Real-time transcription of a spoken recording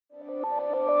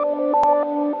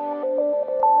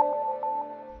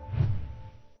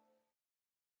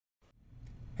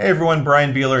Hey everyone,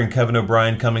 Brian Beeler and Kevin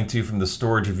O'Brien coming to you from the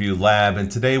Storage Review Lab, and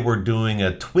today we're doing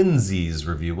a Twinsies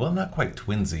review. Well, not quite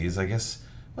Twinsies, I guess.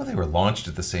 Well, they were launched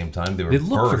at the same time. They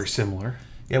look very similar.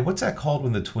 Yeah, what's that called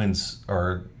when the twins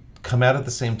come out at the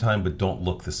same time but don't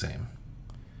look the same?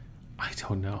 I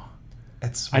don't know.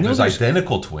 I know there's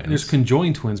identical twins. There's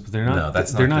conjoined twins, but they're not. No,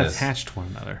 they're not attached to one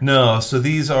another. No, so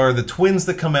these are the twins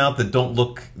that come out that don't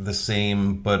look the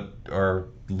same but are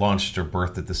launched or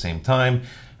birthed at the same time.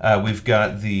 We've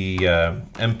got the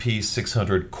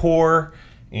MP600 Core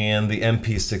and the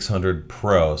MP600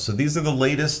 Pro. So these are the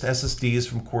latest SSDs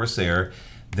from Corsair.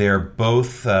 They're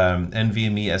both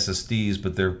NVMe SSDs,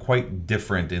 but they're quite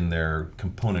different in their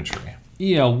componentry.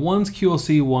 Yeah, one's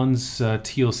QLC, one's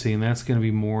TLC, and that's going to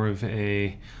be more of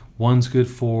a... One's good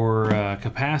for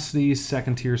capacities,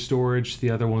 second-tier storage.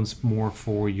 The other one's more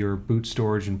for your boot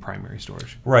storage and primary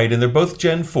storage. Right, and they're both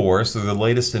Gen 4, so they're the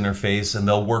latest interface, and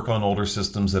they'll work on older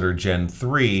systems that are Gen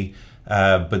 3.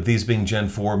 But these being Gen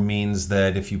 4 means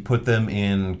that if you put them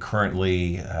in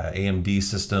currently AMD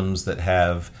systems that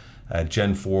have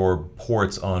Gen 4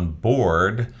 ports on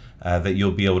board, that you'll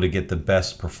be able to get the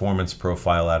best performance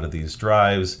profile out of these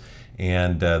drives.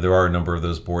 And there are a number of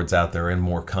those boards out there and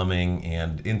more coming,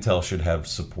 and Intel should have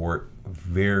support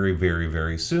very, very,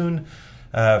 very soon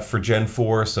for Gen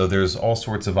 4. So there's all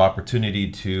sorts of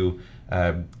opportunity to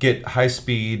get high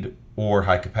speed or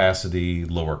high capacity,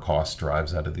 lower cost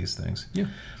drives out of these things. Yeah.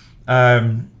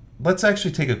 Let's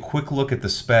actually take a quick look at the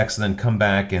specs and then come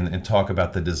back and talk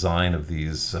about the design of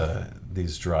these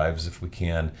drives if we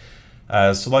can.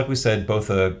 So like we said,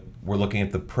 both we're looking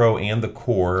at the Pro and the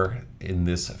Core in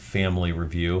this family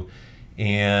review.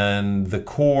 And the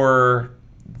Core,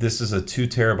 this is a 2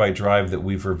 terabyte drive that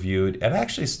we've reviewed. It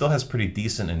actually still has pretty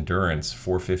decent endurance,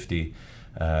 450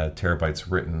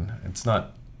 terabytes written. It's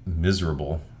not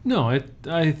miserable. No,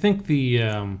 I think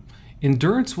the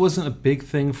endurance wasn't a big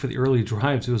thing for the early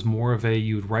drives. It was more of a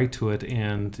you'd write to it,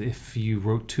 and if you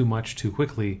wrote too much too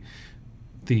quickly,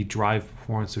 the drive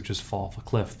performance would just fall off a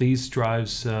cliff. These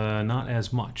drives, not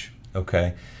as much.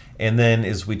 Okay. And then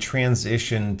as we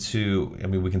transition to, I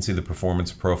mean, we can see the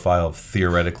performance profile of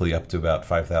theoretically up to about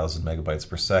 5,000 megabytes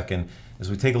per second.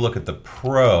 As we take a look at the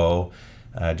Pro,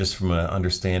 just from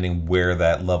understanding where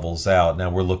that levels out, now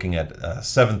we're looking at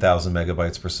 7,000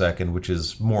 megabytes per second, which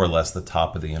is more or less the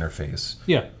top of the interface.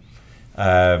 Yeah.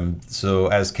 So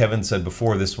as Kevin said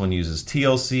before, this one uses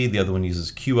TLC, the other one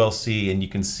uses QLC, and you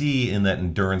can see in that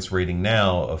endurance rating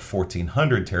now of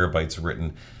 1,400 terabytes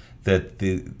written that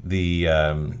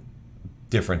the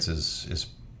difference is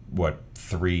what,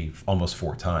 almost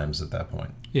 4 times at that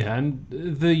point. Yeah, and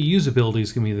the usability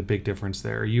is going to be the big difference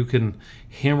there. You can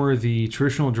hammer the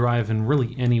traditional drive in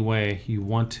really any way you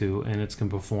want to, and it's going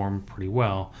to perform pretty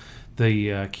well. The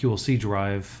QLC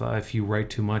drive, if you write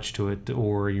too much to it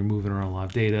or you're moving around a lot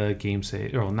of data, game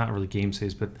save, or not really game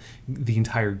saves, but the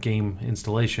entire game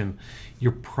installation,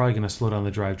 you're probably going to slow down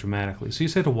the drive dramatically. So you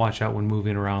just have to watch out when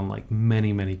moving around like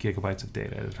many, many gigabytes of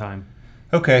data at a time.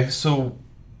 Okay, so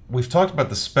we've talked about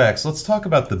the specs. Let's talk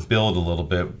about the build a little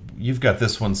bit. You've got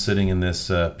this one sitting in this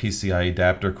PCIe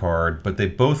adapter card, but they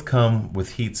both come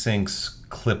with heat sinks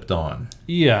clipped on.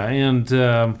 Yeah,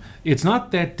 and it's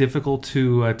not that difficult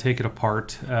to take it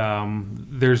apart. You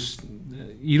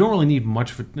don't really need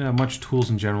much tools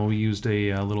in general. We used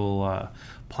a little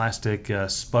plastic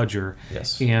spudger.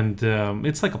 Yes. And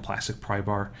it's like a plastic pry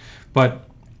bar. But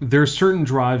there's certain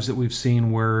drives that we've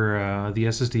seen where the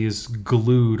SSD is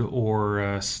glued or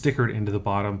stickered into the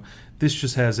bottom. This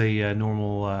just has a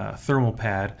normal thermal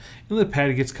pad, and the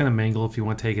pad gets kind of mangled if you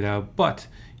want to take it out, but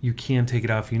you can take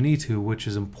it out if you need to, which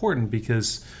is important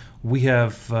because we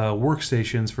have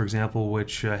workstations, for example,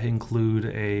 which include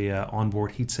a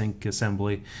onboard heatsink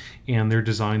assembly, and they're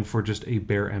designed for just a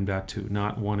bare M.2,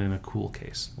 not one in a cool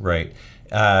case. Right.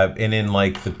 And in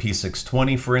like the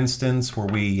P620, for instance, where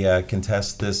we can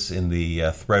test this in the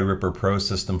Threadripper Pro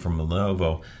system from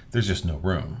Lenovo, there's just no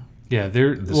room. Yeah,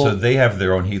 so they have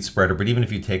their own heat spreader, but even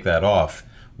if you take that off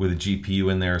with a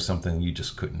GPU in there or something, you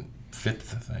just couldn't fit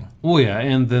the thing. Well, yeah,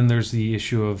 and then there's the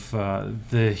issue of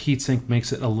the heatsink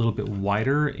makes it a little bit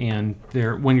wider, and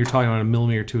when you're talking about a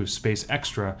millimeter or two of space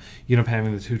extra, you end up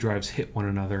having the two drives hit one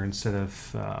another instead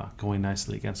of going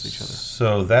nicely against each other.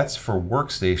 So that's for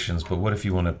workstations, but what if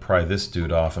you want to pry this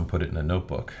dude off and put it in a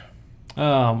notebook?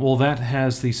 Well, that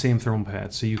has the same thermal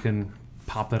pad, so you can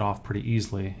pop that off pretty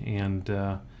easily. And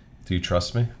do you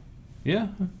trust me? Yeah.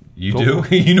 You do?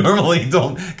 You normally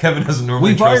don't. Kevin doesn't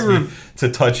normally trust me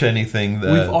to touch anything.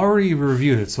 We've already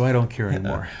reviewed it, so I don't care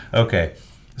anymore. Okay.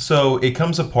 So it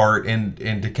comes apart, and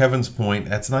to Kevin's point,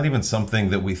 that's not even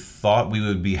something that we thought we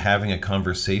would be having a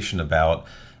conversation about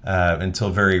until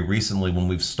very recently, when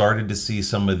we've started to see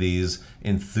some of these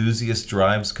enthusiast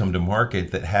drives come to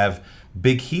market that have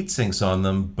big heat sinks on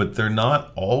them, but they're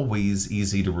not always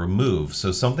easy to remove.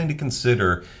 So something to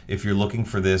consider if you're looking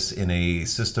for this in a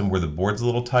system where the board's a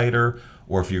little tighter,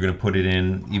 or if you're going to put it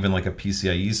in even like a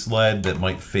PCIe sled that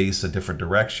might face a different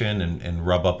direction and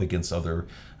rub up against other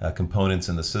components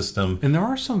in the system. And there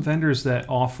are some vendors that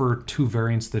offer two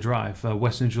variants of the drive.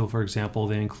 Western Digital, for example,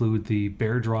 they include the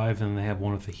bare drive and they have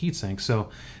one with the heatsink. So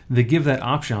they give that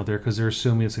option out there because they're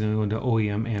assuming it's going to go into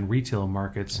OEM and retail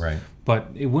markets. Right. But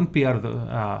it wouldn't be out of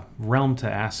the realm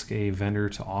to ask a vendor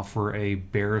to offer a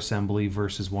bare assembly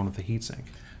versus one with a heatsink.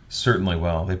 Certainly,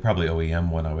 well, they probably OEM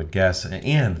one, I would guess.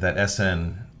 And that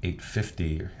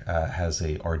SN850 has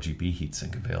a RGB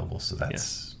heatsink available, so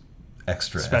that's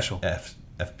extra special.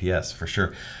 FPS for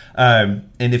sure. And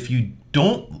if you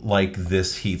don't like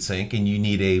this heatsink and you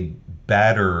need a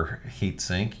badder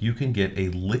heatsink, you can get a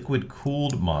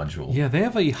liquid-cooled module. Yeah, they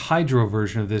have a hydro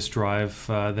version of this drive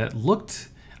that looked...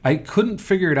 I couldn't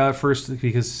figure it out at first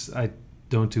because I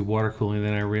don't do water cooling.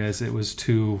 Then I realized it was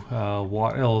two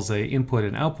L, a input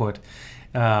and output.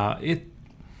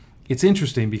 It's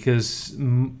interesting because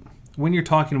when you're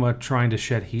talking about trying to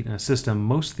shed heat in a system,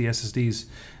 most of the SSDs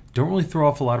don't really throw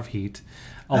off a lot of heat.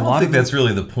 I don't think that's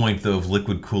really the point, though, of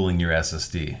liquid cooling your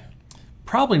SSD.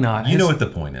 Probably not. You know what the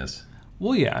point is.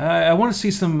 Well, yeah, I want to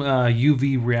see some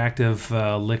UV reactive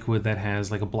liquid that has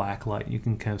like a black light. You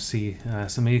can kind of see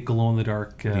some glow in the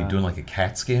dark. Are you doing like a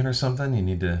CAT scan or something? You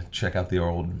need to check out the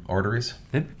old arteries?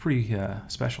 That'd be pretty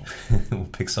special. We'll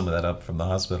pick some of that up from the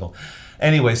hospital.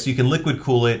 Anyway, so you can liquid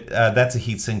cool it. That's a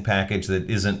heatsink package that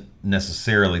isn't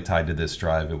necessarily tied to this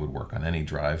drive. It would work on any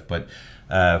drive. But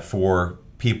for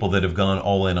people that have gone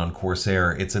all in on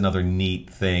Corsair, it's another neat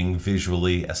thing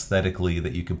visually, aesthetically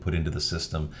that you can put into the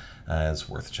system. It's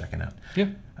worth checking out.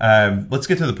 Yeah. Let's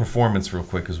get to the performance real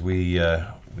quick because we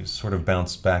sort of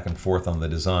bounced back and forth on the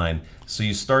design. So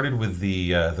you started with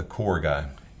the Core guy.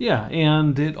 Yeah,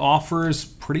 and it offers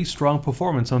pretty strong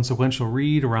performance on sequential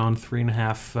read, around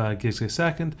 3.5 gigs a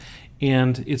second,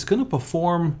 and it's going to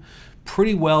perform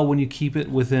pretty well when you keep it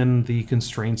within the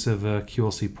constraints of a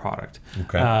QLC product.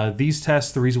 Okay. These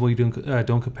tests, the reason why you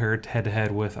don't compare it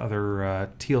head-to-head with other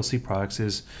TLC products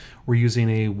is we're using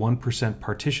a 1%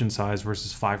 partition size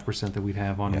versus 5% that we'd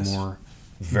have on a more...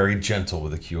 Very gentle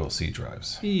with the QLC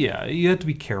drives. Yeah, you have to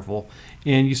be careful.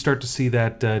 And you start to see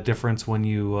that difference when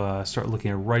you start looking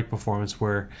at write performance,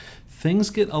 where things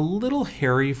get a little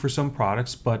hairy for some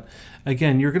products. But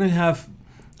again, you're going to have...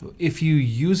 If you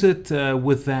use it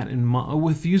with that in mind,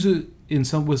 with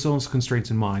those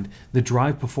constraints in mind, the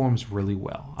drive performs really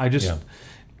well.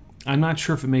 I'm not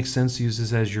sure if it makes sense to use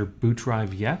this as your boot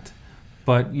drive yet,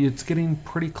 but it's getting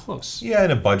pretty close. Yeah, in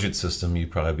a budget system,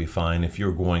 you'd probably be fine. If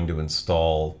you're going to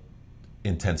install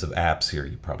intensive apps here,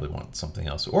 you probably want something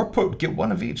else, or get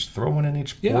one of each. Throw one in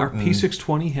each port. Yeah, our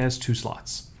P620 has 2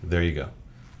 slots. There you go.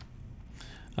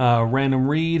 Random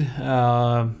read.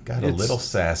 Got a little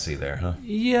sassy there, huh?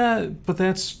 Yeah, but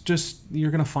that's just, you're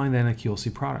going to find that in a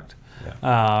QLC product.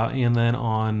 Yeah. And then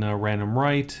on random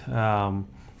write,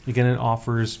 again, it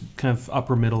offers kind of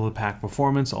upper middle of the pack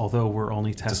performance, although we're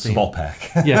only testing... It's a small pack.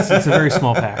 Yes, it's a very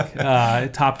small pack.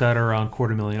 It topped out around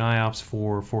 250,000 IOPS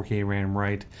for 4K random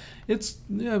write. It's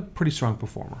a pretty strong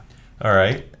performer. All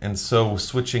right, and so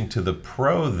switching to the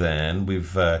Pro then,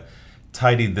 we've...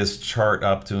 tidied this chart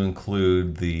up to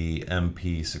include the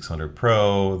MP600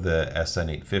 Pro, the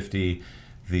SN850,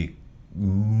 the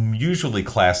usually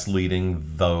class-leading,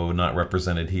 though not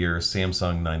represented here,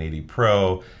 Samsung 980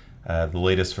 Pro, the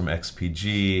latest from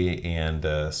XPG,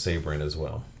 and Sabrent as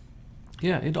well.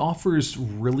 Yeah, it offers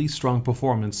really strong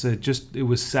performance. It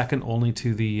was second only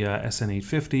to the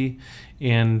SN850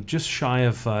 and just shy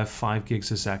of 5 gigs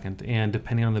a second. And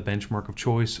depending on the benchmark of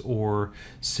choice or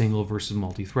single versus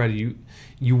multi-thread,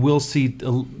 you will see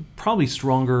probably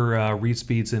stronger read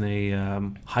speeds in a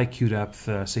high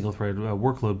QDepth single-thread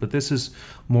workload. But this is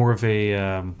more of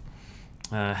a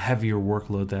heavier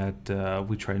workload that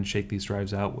we try and shake these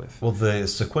drives out with. Well, the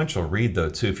sequential read, though,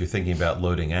 too, if you're thinking about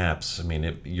loading apps, I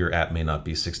mean, your app may not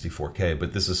be 64K,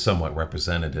 but this is somewhat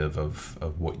representative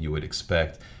of what you would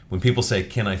expect. When people say,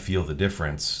 can I feel the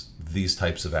difference, these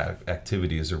types of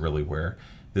activities are really where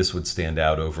this would stand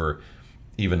out over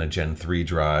even a Gen 3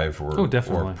 drive or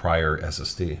prior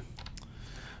SSD.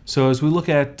 So as we look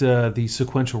at the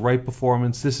sequential write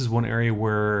performance, this is one area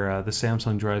where the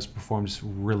Samsung drives performs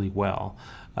really well.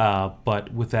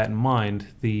 But with that in mind,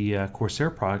 the Corsair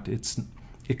product,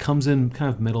 it comes in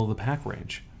kind of middle of the pack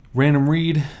range. Random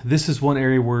read, this is one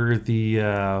area where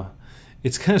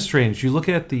it's kind of strange. You look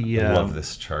at the... I love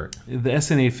this chart. The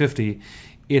SN850,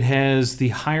 It has the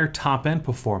higher top-end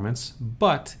performance,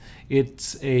 but it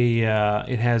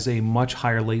has a much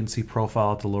higher latency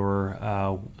profile at the lower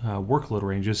workload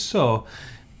ranges. So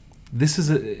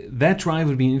that drive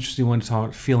would be an interesting one to talk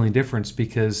about feeling difference,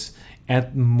 because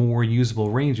at more usable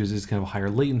ranges it's kind of a higher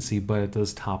latency, but it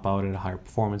does top out at a higher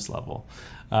performance level.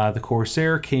 The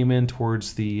Corsair came in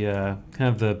towards the kind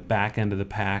of the back end of the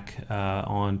pack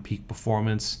on peak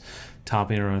performance,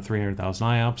 topping around 300,000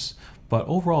 IOPS, but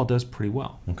overall it does pretty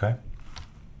well. Okay.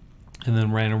 And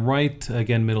then random right,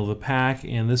 again, middle of the pack,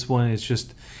 and this one is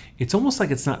just, it's almost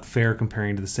like it's not fair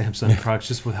comparing to the Samsung products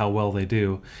just with how well they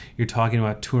do. You're talking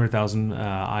about 200,000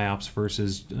 IOPS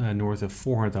versus north of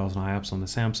 400,000 IOPS on the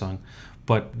Samsung,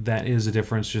 but that is a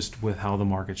difference just with how the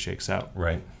market shakes out.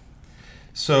 Right.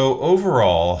 So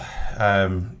overall,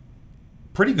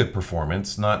 pretty good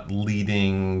performance, not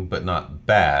leading but not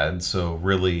bad, so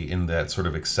really in that sort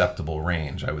of acceptable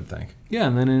range, I would think. Yeah,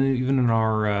 and then even in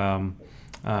our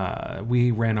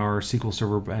we ran our Sql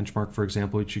Server Benchmark, for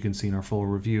example, which you can see in our full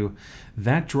review.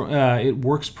 That it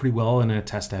works pretty well in a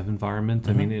test dev environment.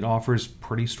 I mean, it offers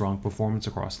pretty strong performance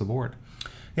across the board.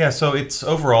 Yeah, so it's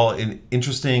overall an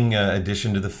interesting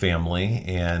addition to the family,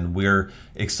 and we're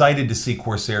excited to see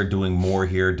Corsair doing more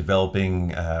here,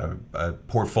 developing a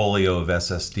portfolio of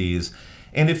SSDs.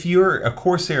 And if you're a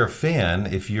Corsair fan,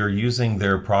 if you're using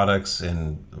their products,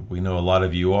 and we know a lot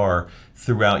of you are,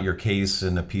 throughout your case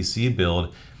in a PC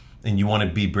build, and you want to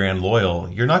be brand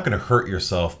loyal, you're not going to hurt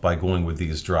yourself by going with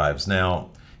these drives.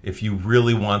 Now, if you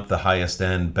really want the highest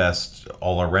end, best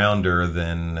all-arounder,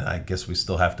 then I guess we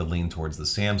still have to lean towards the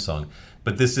Samsung.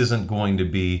 But this isn't going to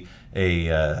be a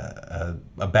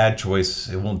bad choice.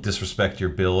 It won't disrespect your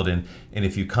build. And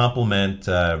if you complement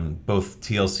both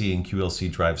TLC and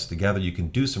QLC drives together, you can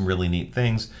do some really neat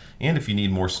things. And if you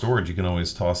need more storage, you can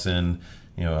always toss in,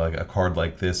 you know, like a card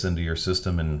like this into your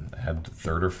system and add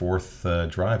third or fourth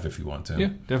drive if you want to. Yeah,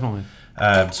 definitely.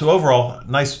 So overall,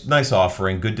 nice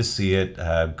offering. Good to see it.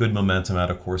 Good momentum out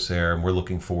of Corsair, and we're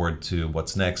looking forward to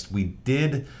what's next. We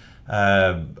did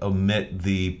omit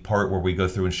the part where we go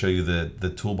through and show you the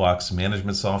toolbox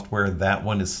management software. That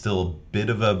one is still a bit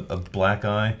of a black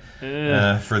eye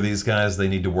for these guys. They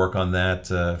need to work on that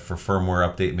for firmware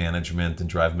update management and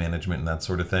drive management and that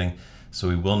sort of thing. So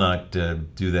we will not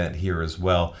do that here as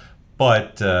well.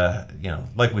 But you know,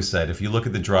 like we said, if you look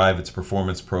at the drive, its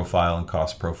performance profile and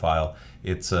cost profile,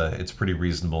 it's pretty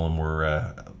reasonable, and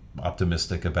we're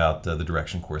optimistic about the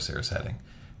direction Corsair is heading.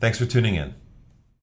 Thanks for tuning in.